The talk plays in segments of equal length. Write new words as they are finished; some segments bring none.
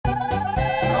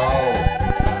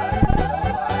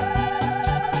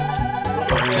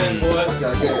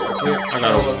I got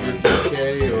tell if you're DK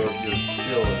or if you're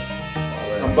stealing.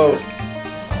 I'm both.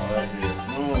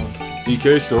 DK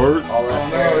start. Oh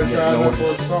no, it's not enough for a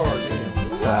star.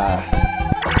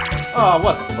 Oh,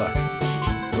 what the fuck?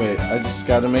 Wait, I just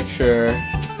gotta make sure.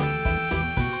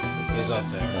 It's up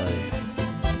there.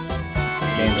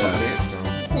 Game time.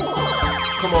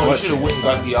 Come on, we should have went and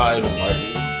got the item.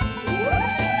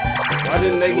 Why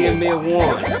didn't they give me a 1?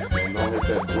 Don't hit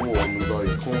that duel and lose all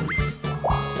your coins.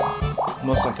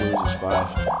 Most likely loses 5.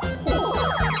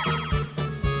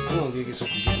 I'm gonna give me some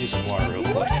water real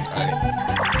quick.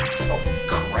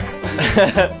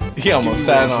 He almost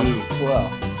sat on Clel.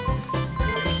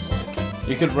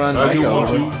 You could run I do want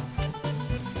over. to.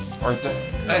 Right there.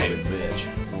 Hey, Bitch.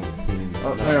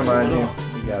 Oh, never mind. You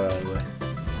got out of the way.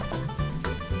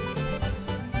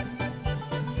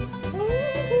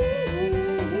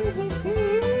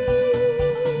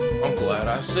 I'm glad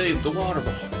I saved the water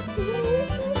bottle.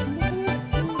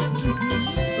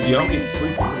 But yeah, I'm getting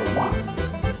sleepy.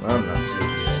 I'm not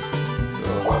sleepy yet. So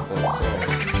about that star.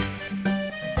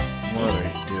 What are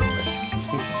you doing?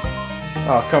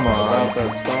 Oh, come on. About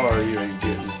that star, you ain't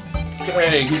getting.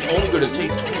 Dang, he's only gonna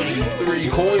take 23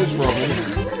 coins from him.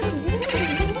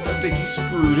 I think he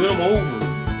screwed him over.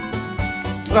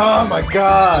 Oh my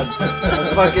god! I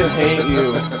fucking hate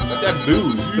you. That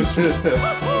booze.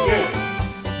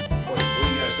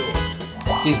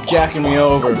 He's jacking me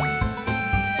over. I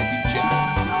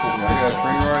got a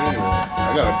train ride anyway. I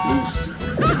got a boost.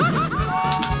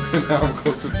 Now I'm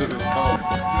closer to the star.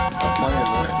 I'm playing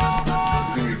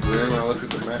that. See me grin when I look at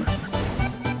the map.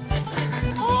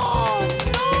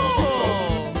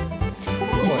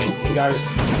 You got his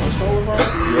star bar?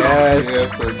 Yes. Yeah,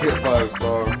 so get by the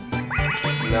star.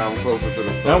 Now I'm closer to the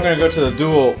star. Now I'm gonna go to the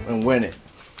duel and win it.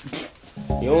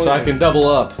 So I can double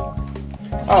up.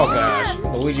 Oh gosh.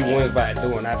 Luigi wins by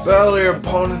doing that. Battle your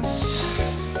opponents.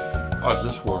 How does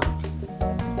this work?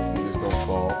 You just don't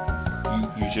fall.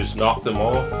 You just knock them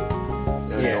off?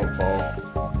 And Yeah. you don't fall.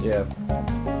 Yeah.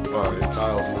 Alright.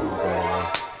 Tiles move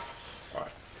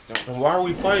And why are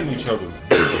we fighting each other?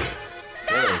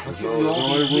 there's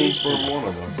only room for one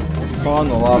of us. Fall in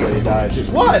the lava, he dies.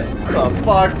 What the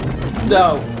fuck?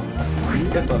 No.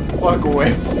 Get the fuck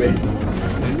away from me.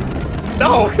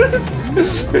 No!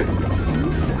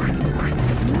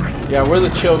 Yeah, we're the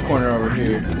chill corner over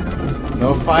here.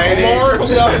 No fighting. Mario.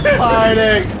 No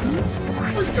fighting.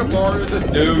 Freaking Mario the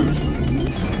douche.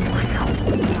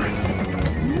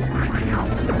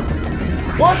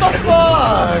 What the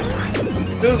fuck?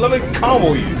 Dude, let me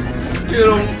combo you. Get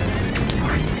him.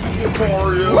 Get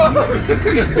Mario.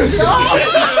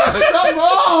 Come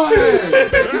on!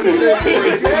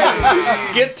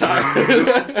 Get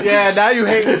tired. Yeah, now you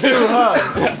hate me too, huh?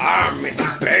 I'm in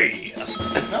the best.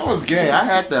 That was gay. I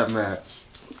had that match.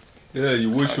 Yeah, you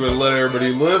wish you would let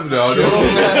everybody live now, don't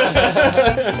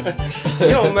You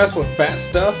don't mess with fat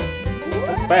stuff.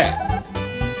 Fat.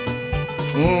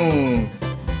 Mmm.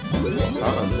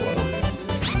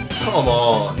 Come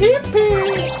on. Peep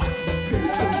peep.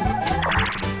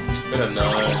 Look at that 9.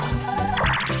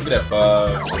 Look at that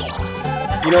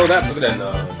 5. You know that Look at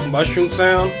that 9. mushroom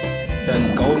sound?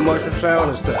 That gold mushroom sound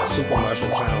is the super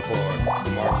mushroom sound for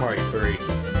Mario Party 3.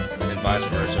 And vice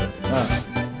versa.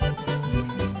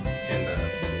 And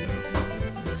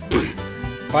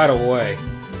by the way,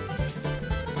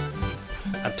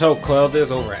 I told Clel this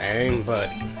over AIM, but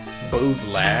Boo's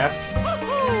laugh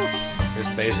is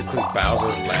basically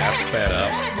Bowser's laugh sped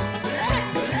up.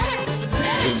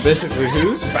 It's basically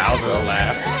whose? Bowser's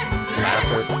laughter.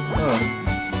 Oh.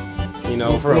 You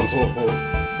know, from You're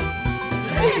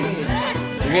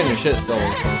getting your shit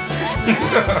stolen.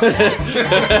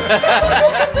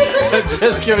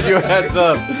 Just giving you a heads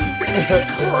up.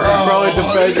 Probably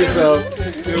defend yourself.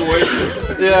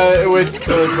 Yeah, it waits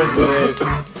until it's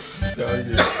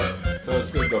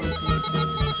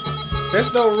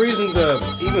there's no reason to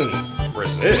even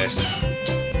resist.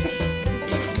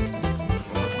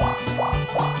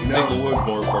 You think it was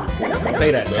Mario Party 4?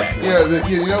 Pay that tax. Yeah,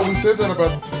 you know, we said that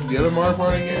about the other Mario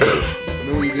Party game. And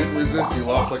then when you didn't resist, you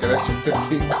lost like an extra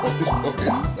 15 coins for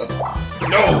yourself.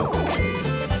 No!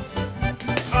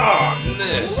 Ah,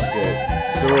 this.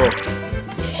 Cool.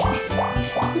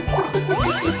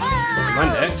 Am I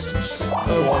next?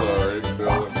 I'm sorry,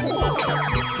 still.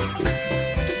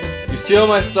 You steal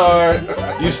my star.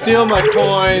 You steal my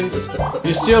coins.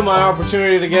 You steal my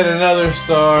opportunity to get another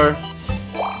star.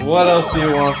 What else do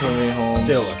you want from me, Holmes?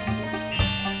 Steal it.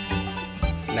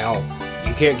 Now,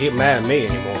 you can't get mad at me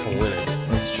anymore for winning.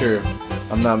 That's true.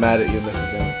 I'm not mad at you,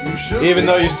 Mr. Dillon. You should. Even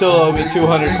though you still owe me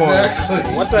 200 coins.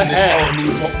 Exactly. What the In this heck?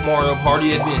 all-new Mario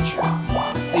Party adventure,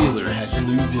 Steeler has a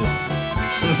new villain.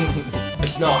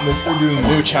 It's not Mr. Doom.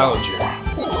 New challenger.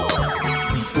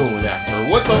 He's going after her.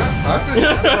 What the?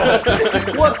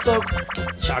 What the?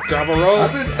 Shock dropper roll.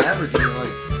 I've been averaging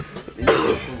like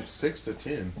anywhere from 6 to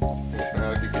 10.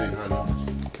 Now I keep getting high numbers.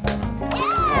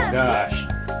 Oh gosh.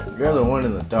 You're the one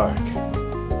in the dark.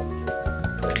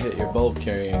 Hit your bulb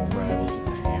carrying rivals with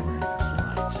the hammer and it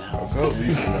slides out. I'll call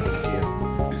these numbers again.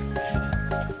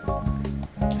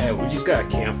 Hey, we just gotta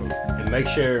camp them and make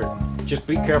sure. Just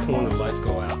be careful when the lights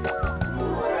go out.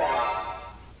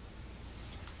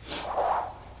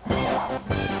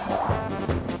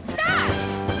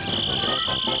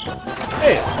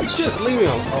 Hey, just leave me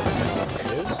alone. Oh, that's not what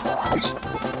it is.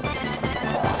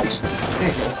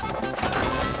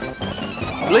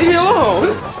 Leave me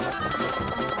alone.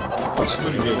 That's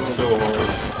when you get so hard.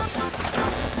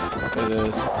 It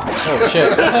is. Oh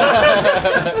shit.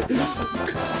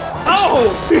 Oh!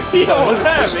 He almost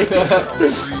had me.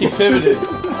 He pivoted.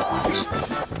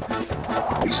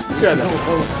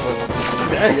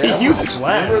 You Remember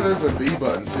flat. there's a B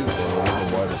button too, so I don't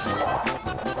know why this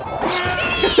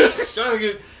Gotta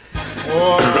get.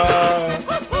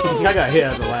 I got hit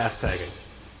at the last second.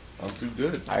 I'm too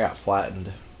good. I got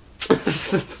flattened.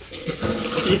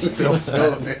 He's still No,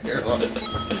 they're like,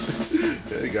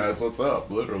 hey guys, what's up?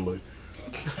 Literally.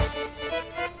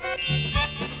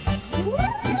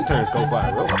 These turns go by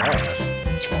real fast.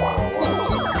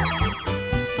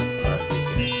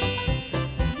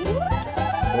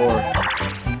 Or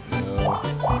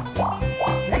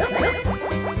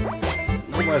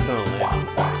Nobody's gonna laugh.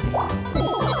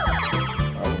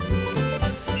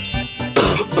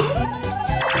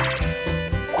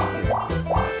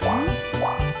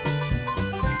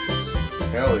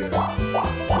 Hell yeah.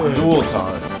 dual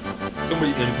time.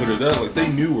 Somebody inputted that like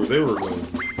they knew where they were going.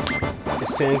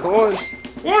 It's 10 coins.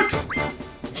 What?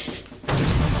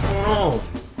 What's going on?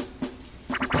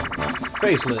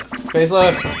 Facelift.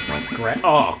 Facelift.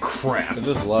 Oh crap. Is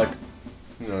this luck?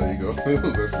 No, there you go.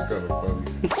 That's kind of funny.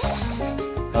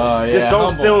 Oh yeah. Just don't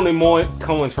humble. steal any more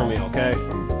coins from me, okay?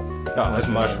 Oh, that's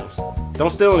mushrooms.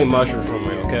 Don't steal any mushrooms from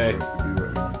me, okay?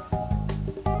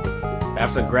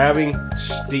 After grabbing,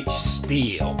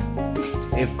 steal.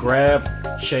 If grab,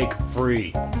 shake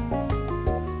free.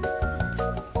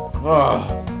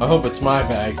 Oh, I hope it's my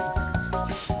bag.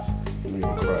 You need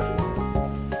to crash.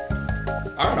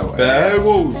 I got a bag.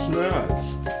 Whoa, snaps.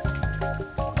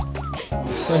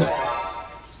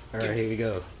 Alright, here we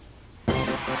go.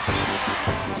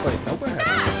 Wait, nobody had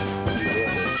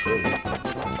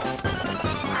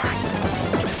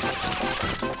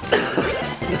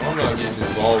I'm not getting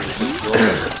involved with this girl.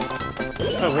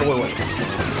 Oh, wait.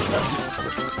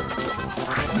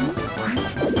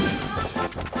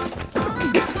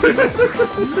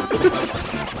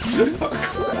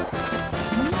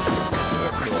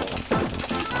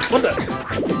 What the?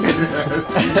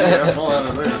 Yeah, fall out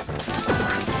of there.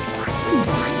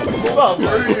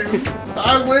 I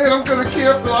win. I'm gonna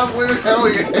camp till I win. Hell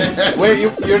yeah. Wait,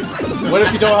 you're. What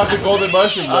if you don't have the golden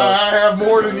mushroom though? I have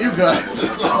more than you guys.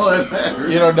 That's all that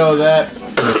matters. You don't know that.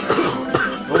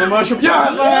 Golden mushroom.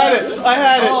 Yes, I had it. I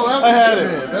had it. Oh, that's I had what you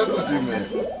it. meant. That's what you meant.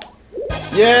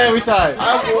 Yeah, we tied. Oh,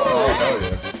 hell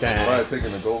yeah. Dang. Why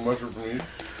taking a gold mushroom from you?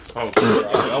 I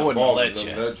wouldn't involved let in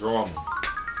you. That drama.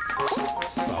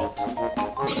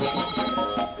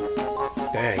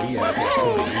 Dang, he had that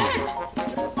 20 easy.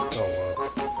 Oh,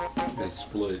 well. They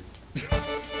split.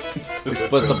 We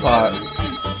split the pot.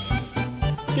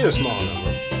 Get a small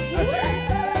number. I dare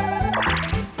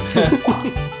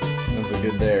That's a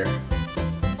good dare. I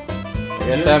guess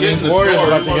You're that getting means the Warrior's star.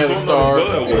 about to You get a want star.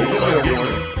 somebody to go that way.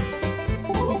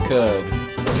 You could.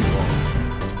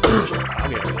 I'll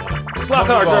get one. Slot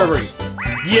card derby.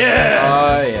 Yeah.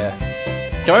 Oh yeah.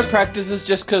 Can I practice this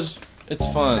just cause it's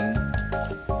fun?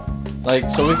 Like,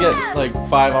 so we get like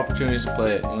 5 opportunities to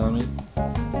play it. You know what I mean?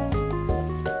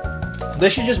 They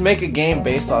should just make a game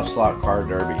based off slot car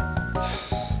derby.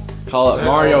 Call it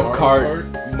Mario Mario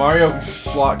Kart. Mario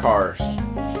slot cars.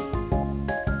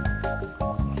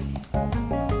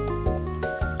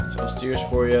 So steers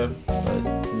for you, but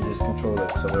you just control it.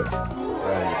 So it.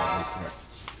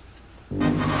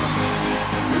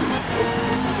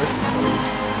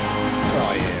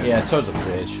 Oh yeah. Yeah, Toad's a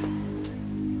bitch.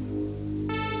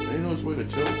 Ain't no way to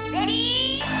tilt.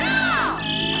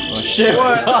 Oh shit!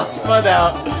 What? Lost fun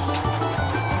out.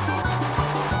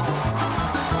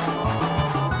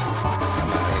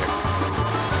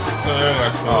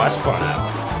 Oh, I spun out.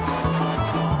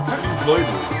 How do you play this?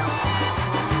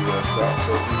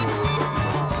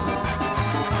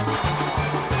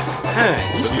 Dang,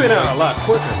 you spin out a lot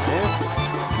quicker, man.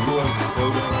 You like to slow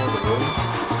down all the way?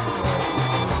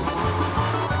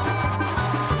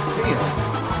 Damn.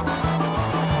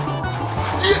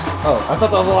 Oh, I thought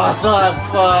that was the last time.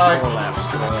 Fuck. Overlap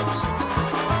scrubs.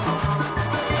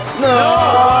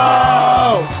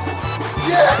 No!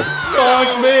 Yes! Fuck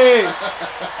me!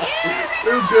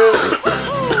 Too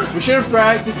good. We should have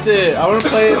practiced it. I want to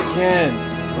play it again.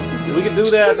 We can do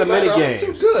that at the mini I'm game.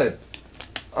 too good.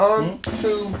 I'm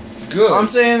too good. I'm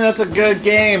saying that's a good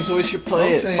game, so we should play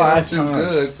I'm it saying 5 I'm too times.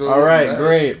 good, so Alright, that-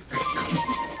 great.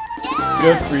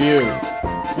 Good for you.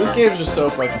 This game's just so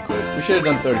fucking quick. We should have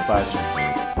done 35 times.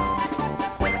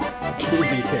 Who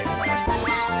DK last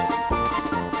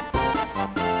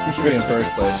We should be in first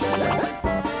place right now.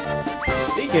 place?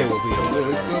 DK will be the winner.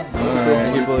 Yeah, it's still-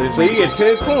 Alright, he believes So you get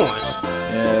 10 coins.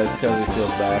 Yeah, it's because he feels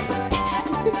bad for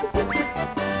me.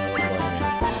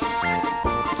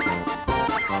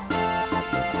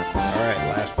 Alright,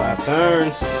 last 5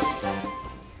 turns.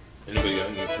 Anybody got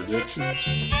any predictions?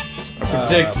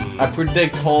 I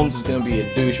predict Holmes is gonna be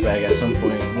a douchebag at some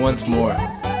point, once more.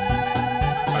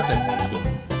 I think Holmes will.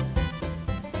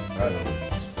 I don't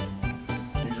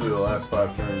know. Usually the last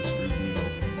 5 turns screws me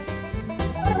over.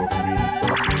 I go from being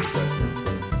first to the second.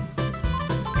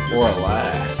 Or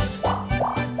last.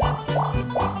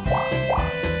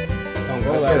 Don't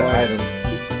go Get that an way. item.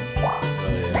 Oh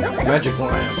yeah. Magic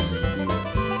lamp.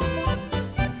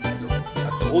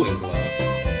 A dueling glove.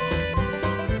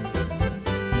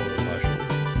 Or a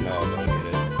mushroom. No, don't get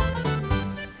it.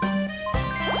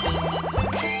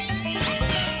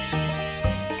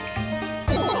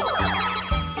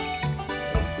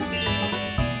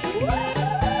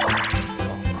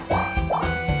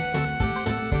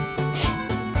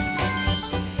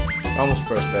 I almost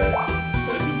pressed that.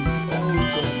 That dude's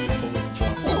always gonna be a total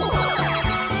job.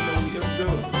 He ever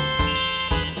does.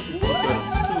 He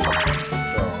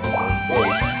fucked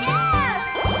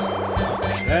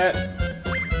That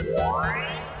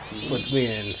puts me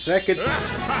in second.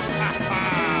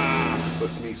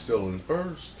 Puts me still in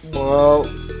first. Well,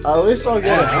 at least I'll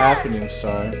get a happening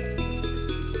star.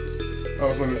 I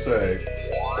was gonna say.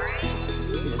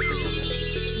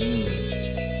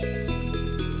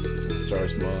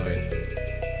 Star's mine.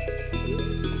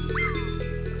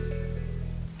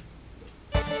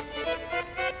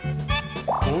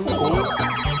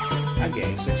 I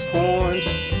gained 6 coins.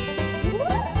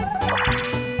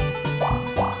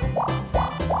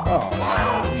 Oh,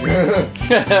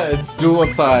 It's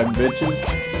duel time, bitches.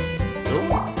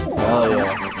 Hell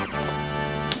yeah.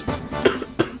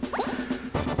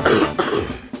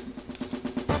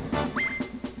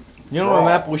 You know what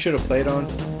map we should have played on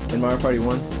in Mario Party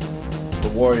 1? The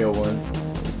Wario one.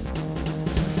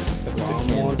 the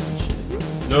wrong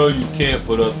one. No, you can't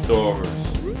put up stars.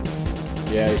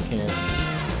 Yeah, you can.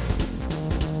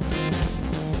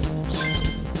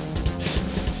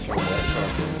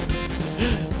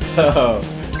 Oh.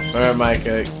 Alright,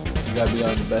 Micah. You gotta be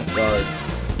on the best guard.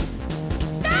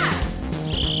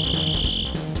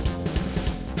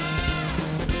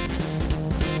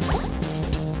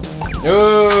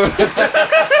 Ooh.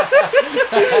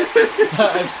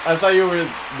 I thought you were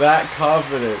that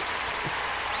confident.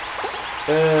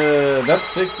 That's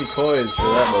 60 coins for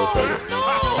that motherfucker.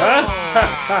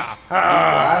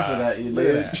 Laughing at you, Look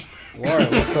dude. at that.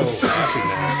 Wario was so happy,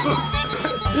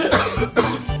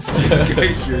 In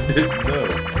case you didn't know.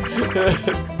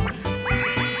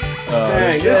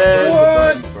 Dang, yeah. yes,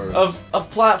 what? Of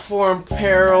platform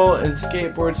peril and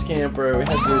skateboard scamper, we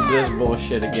had to do this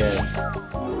bullshit again.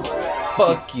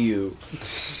 Fuck you.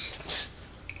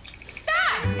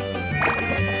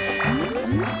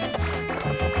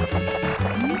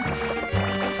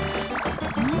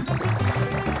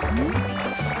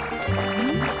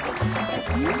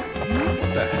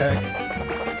 What the heck?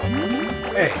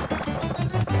 Hey.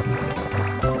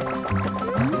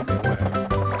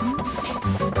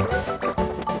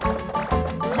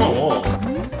 Come on.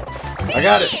 I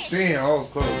got it. Damn, I was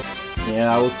close.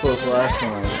 Yeah, I was close last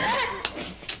time.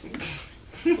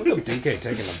 Look at DK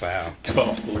taking a bow.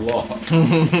 Tough lot.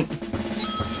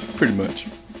 Pretty much.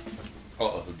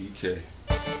 Uh-oh, DK.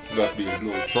 You about to be a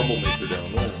little troublemaker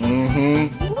down there.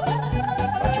 Mm-hmm.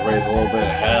 About to raise a little bit of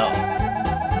hell.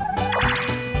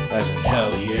 That's in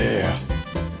hell, yeah.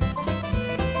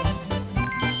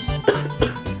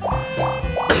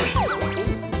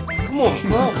 Come on,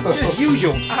 bro. Just use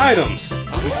your items. You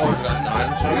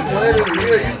played it,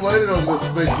 yeah, you played it on this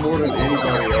space more than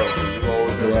anybody else, and you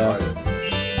always have Yeah. an item.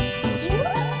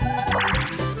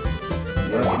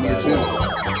 That's Me about too.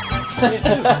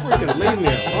 Just freaking leave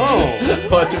me alone.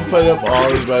 Watch him put up all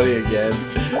his money again.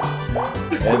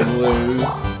 And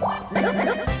lose.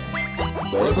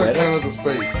 What does that count as a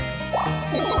space?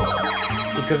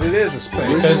 Because it is a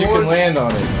space. Because you can land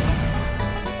on it.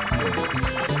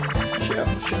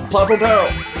 Platform barrel.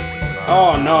 I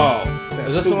Oh no!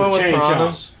 Is this the one with chain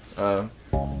piranhas?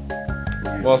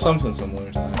 Well, something similar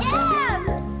to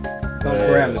that. Don't Wait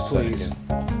grab a it, please. second.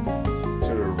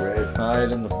 To the red.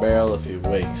 Hide in the barrel if he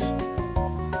wakes.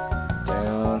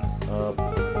 Down, up,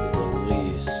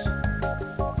 release.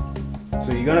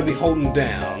 So you're gonna be holding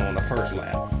down on the first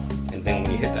lap, and then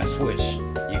when you hit that switch,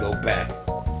 you go back.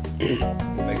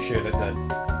 Make sure that that.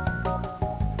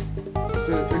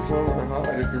 So it takes longer to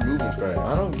hide if you're moving fast.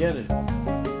 I don't get it.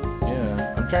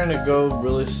 Yeah, I'm trying to go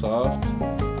really soft.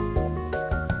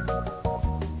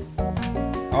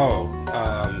 Oh,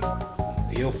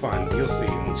 you'll see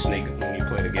when you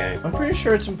play the game. I'm pretty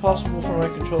sure it's impossible for my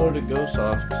controller to go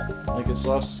soft. Like it's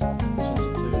lost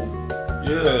sensitivity.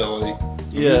 Yeah, like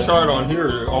Yeah. you try it on here,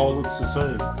 it all looks the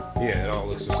same. Yeah, it all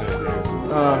looks the same.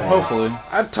 Hopefully.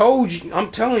 I told you. I'm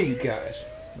telling you guys.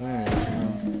 Alright.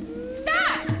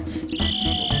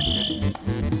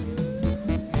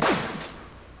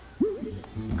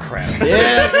 Crap.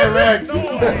 Yeah, correct.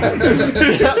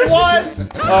 What?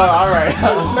 Oh, alright.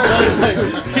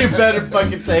 You better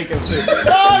fucking take him too.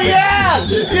 Oh yeah!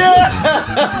 Yeah!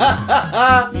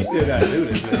 You still gotta do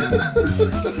this, man.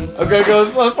 Okay, go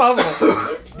as slow as possible.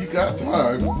 You got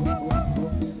time.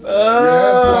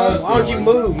 Why don't you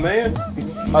move, man?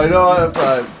 I know I have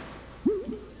time.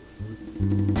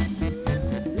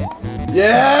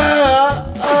 Yeah!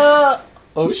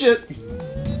 Oh shit. You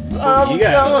Let's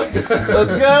go.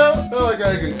 Let's go. I feel like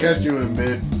I can catch you in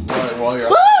mid while you're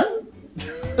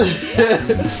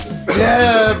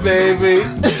Yeah, baby.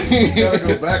 You gotta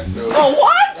go back still. Oh,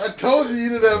 what? I told you you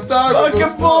didn't have time.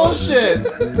 Fucking bullshit.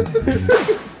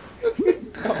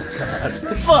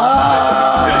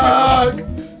 Fuck.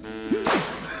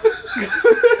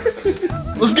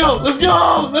 Let's go. Let's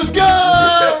go. Let's go.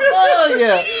 Oh,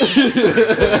 yeah.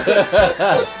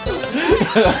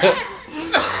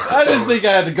 I didn't think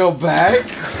I had to go back.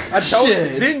 I told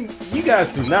Shit. Didn't you guys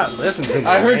do not listen to me?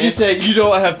 I heard man. you say you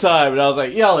don't have time, and I was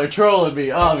like, y'all are trolling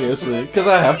me, obviously, because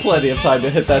I have plenty of time to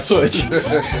hit that switch.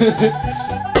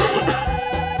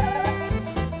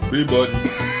 B button.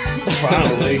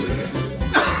 Finally.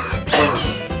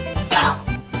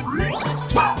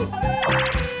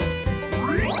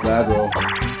 Bad roll.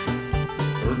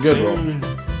 Good roll.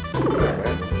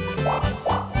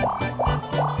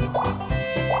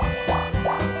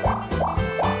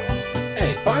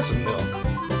 Hey, buy some milk.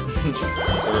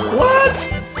 What?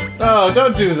 No,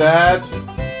 don't do that.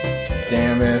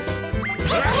 Damn it.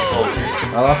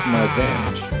 I lost my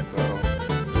advantage.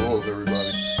 Goals,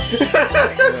 everybody.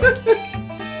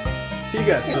 He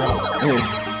got drunk.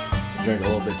 Drank a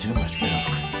little bit too much milk.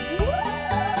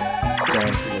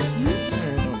 Sorry.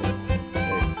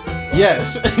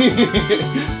 Yes. No.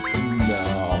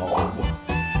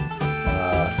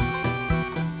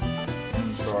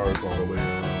 Stars all the way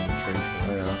around the train.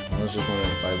 Yeah, I was just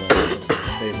wondering if I went to the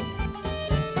table.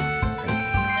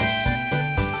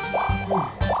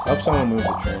 I hope someone moves the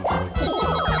train really quick.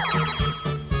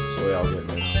 So we all get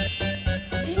moved.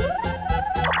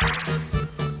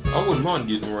 I wouldn't mind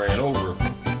getting ran over.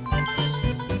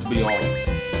 To be honest.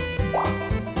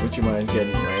 Would you mind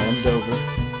getting rammed over?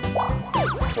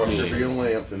 Watch there be a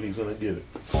lamp and he's gonna get it.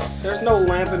 There's no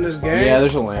lamp in this game. Yeah,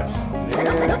 there's a lamp.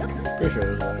 Yeah. Pretty sure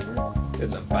there's a lamp. Right?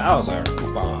 It's a Bowser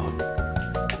bomb. I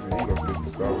mean, he gonna get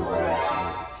this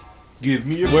power. Give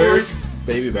me a Where's break.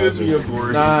 Baby Give Bowser? me a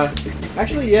break. Nah,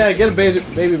 actually, yeah, get a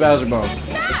Baby Bowser bomb.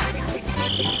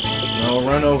 No,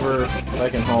 run over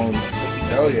like in Holmes.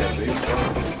 Hell yeah, baby.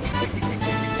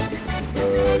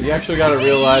 You actually got a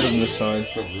real item this time.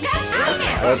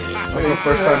 That's the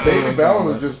first time Baby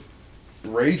Bowser just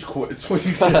rage quits when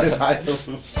you get an item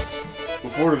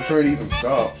before the train even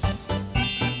stops.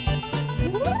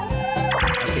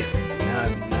 Okay,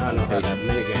 now I know how that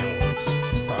minigame works.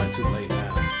 It's probably too late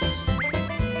now.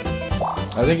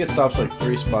 I think it stops like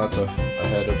 3 spots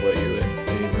ahead of what you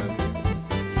aim at.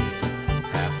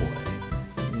 Halfway.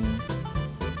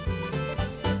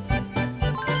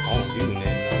 Oh, you need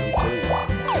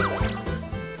none too.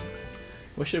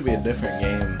 What should be a different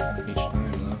game each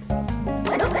time though?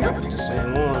 It's the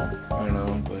same one. I don't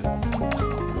know, but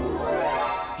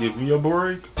Give me a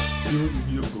break. Give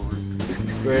me a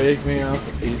break. break me off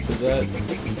a piece of that.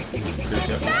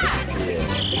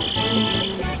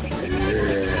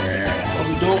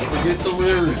 Oh, don't forget the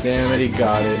lyrics. Damn it, he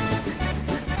got it.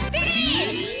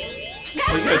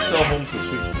 Oh, you guys tell Holmes to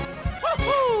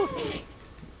switch.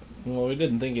 Well, we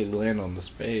didn't think it'd land on the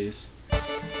space.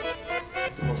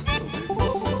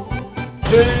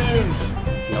 James!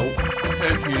 Nope.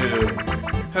 Heck yeah.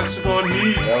 Hexagon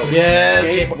heat. Yes!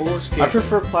 Skateboard, I skateboard.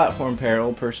 prefer platform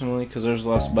peril personally because there's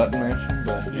less button action,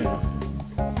 but you know.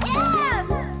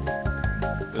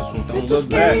 That's one's Don't look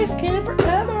back. camper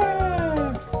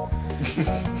ever.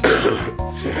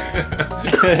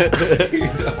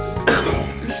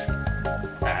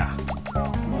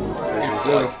 It's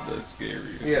like the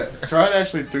scariest. Yeah, try to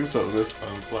actually do something this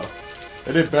time, Clel.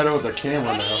 It did better with the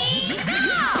camera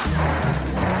now.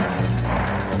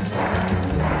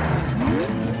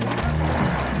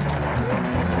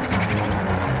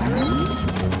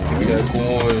 Give me that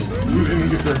coin. You didn't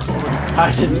get their coin.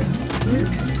 I didn't.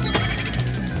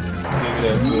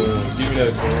 Give me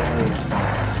that coin.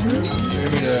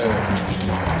 Give me that.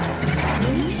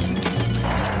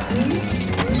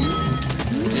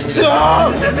 Give me that.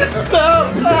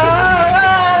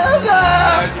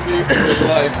 That's me for your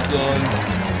life, son.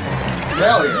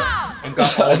 Hell yeah. I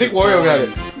think Wario got it.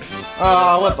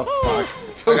 What the fuck?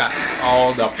 I got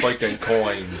all the freaking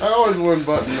coins. I always win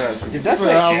button matches. Did that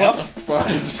say what F? the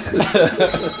fudge?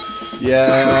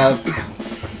 Yeah.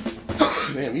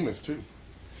 Damn, you missed two.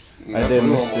 I did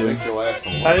miss two. Make your last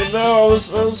one. I know. I was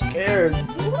so scared.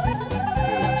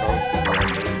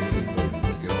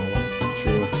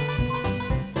 True.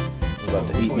 About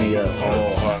to eat me up.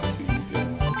 Oh, hot tea,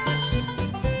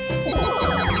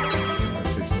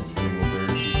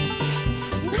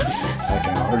 I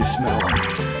can already smell it.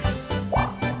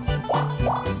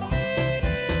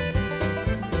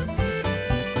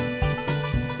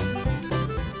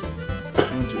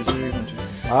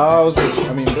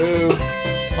 Boo.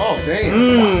 Oh,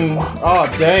 damn. Oh,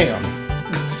 damn.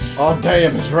 Oh,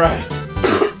 damn is right.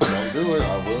 Don't do it.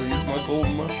 I will use my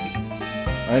golden mushroom.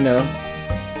 I know.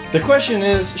 The question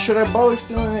is, should I bother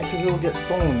stealing it? Because it will get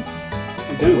stolen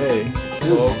away.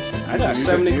 Well, I got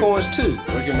 70 coins too.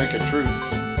 We can make a truce.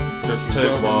 just Steal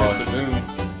take from mine. Mr. Doom.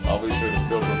 I'll be sure to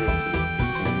steal from him too.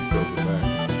 When he steals it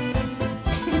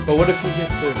back. But what if he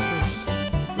gets there first?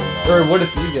 Or what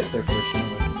if you get there first?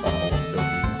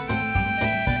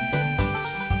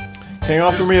 Can you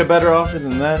offer me a better offer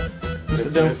than that,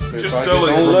 Mr. Doom? Just I steal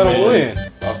get- it Don't from let me. him win.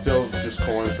 I'll steal just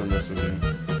coins from Mr. Doom.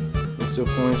 You steal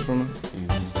coins from him?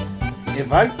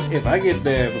 If I get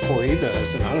there before he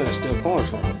does, then I'm gonna steal coins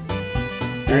from him.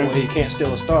 That way he can't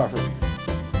steal a star from me.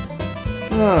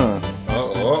 Huh.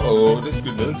 Uh-oh, this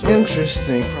could be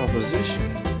Interesting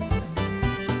proposition.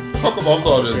 How come I'm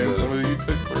not in Okay, this? somebody you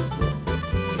pick first though. You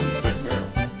pick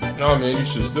now. No, man, you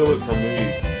should steal it from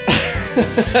me. I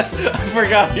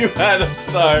forgot you had a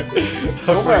star. I Nobody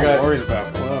forgot. worries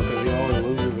about Clel because he always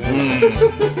loses.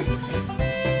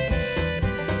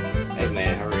 Hey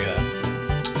man, hurry up.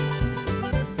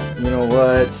 You know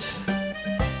what?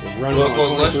 We're running Look, on look,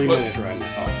 23 let's- minutes right now.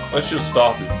 Let's just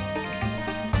stop it.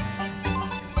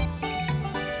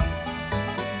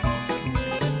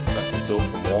 That's still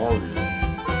from Wario.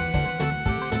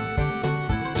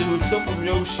 Dude, it's still from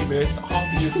Yoshi, man. It's the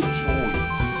obvious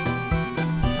choice.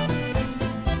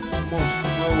 Most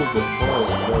throw of the fur,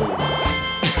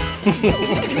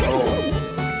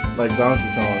 Oh, Like Donkey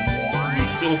Kong. You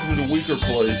steal from the weaker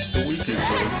place, the weaker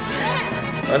place.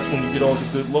 That's when you get all the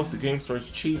good luck, the game starts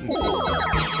cheating for you. okay.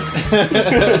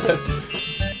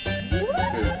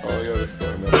 Oh, I gotta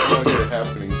start now. I want to get it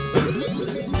happening.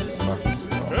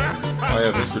 I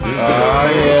have Mr. Doom. Oh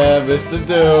yeah, Mr.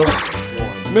 Doom.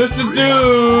 Mr.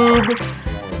 Doom!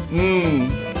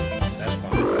 That's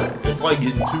fine. It's like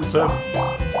getting 2 sevens.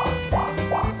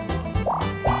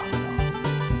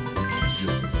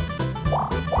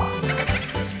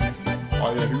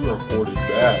 Oh yeah, he reported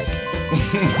back.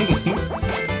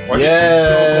 Why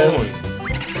Yes. did you steal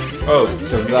coins? Oh,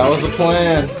 Because that was the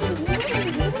plan.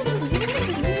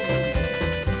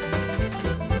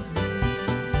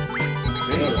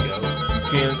 There we go. you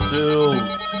can't steal.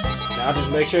 Now just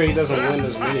make sure he doesn't win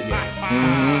this minigame.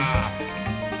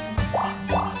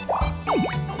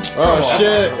 Oh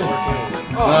shit! Oh,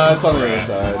 Nah, it's on the other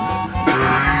side.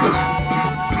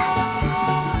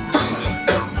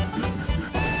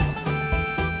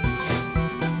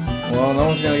 Well, no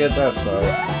one's gonna get that star.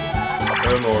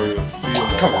 Hey Mario, see you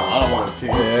man. Come on, I don't want to team.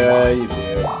 Yeah, you do.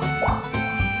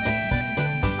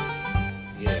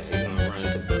 yeah, he's gonna run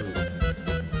into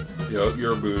Boo. Yo,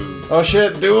 you're boo. Oh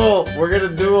shit, duel! We're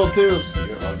gonna duel too.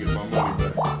 Yeah, I'll get my money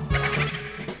back.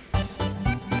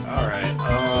 Alright,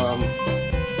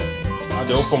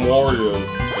 Steal from Wario,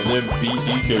 and then beat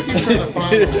DK. I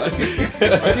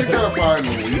keep trying to find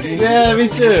Luigi. Yeah, me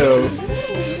too.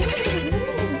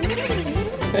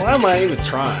 why am I even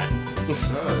trying? Because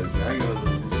now you're gonna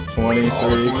lose. 23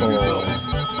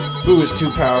 coins. Boo is too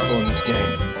powerful in this game.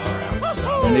 Alright, I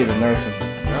need to nerf him.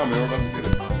 Now, man, we're about to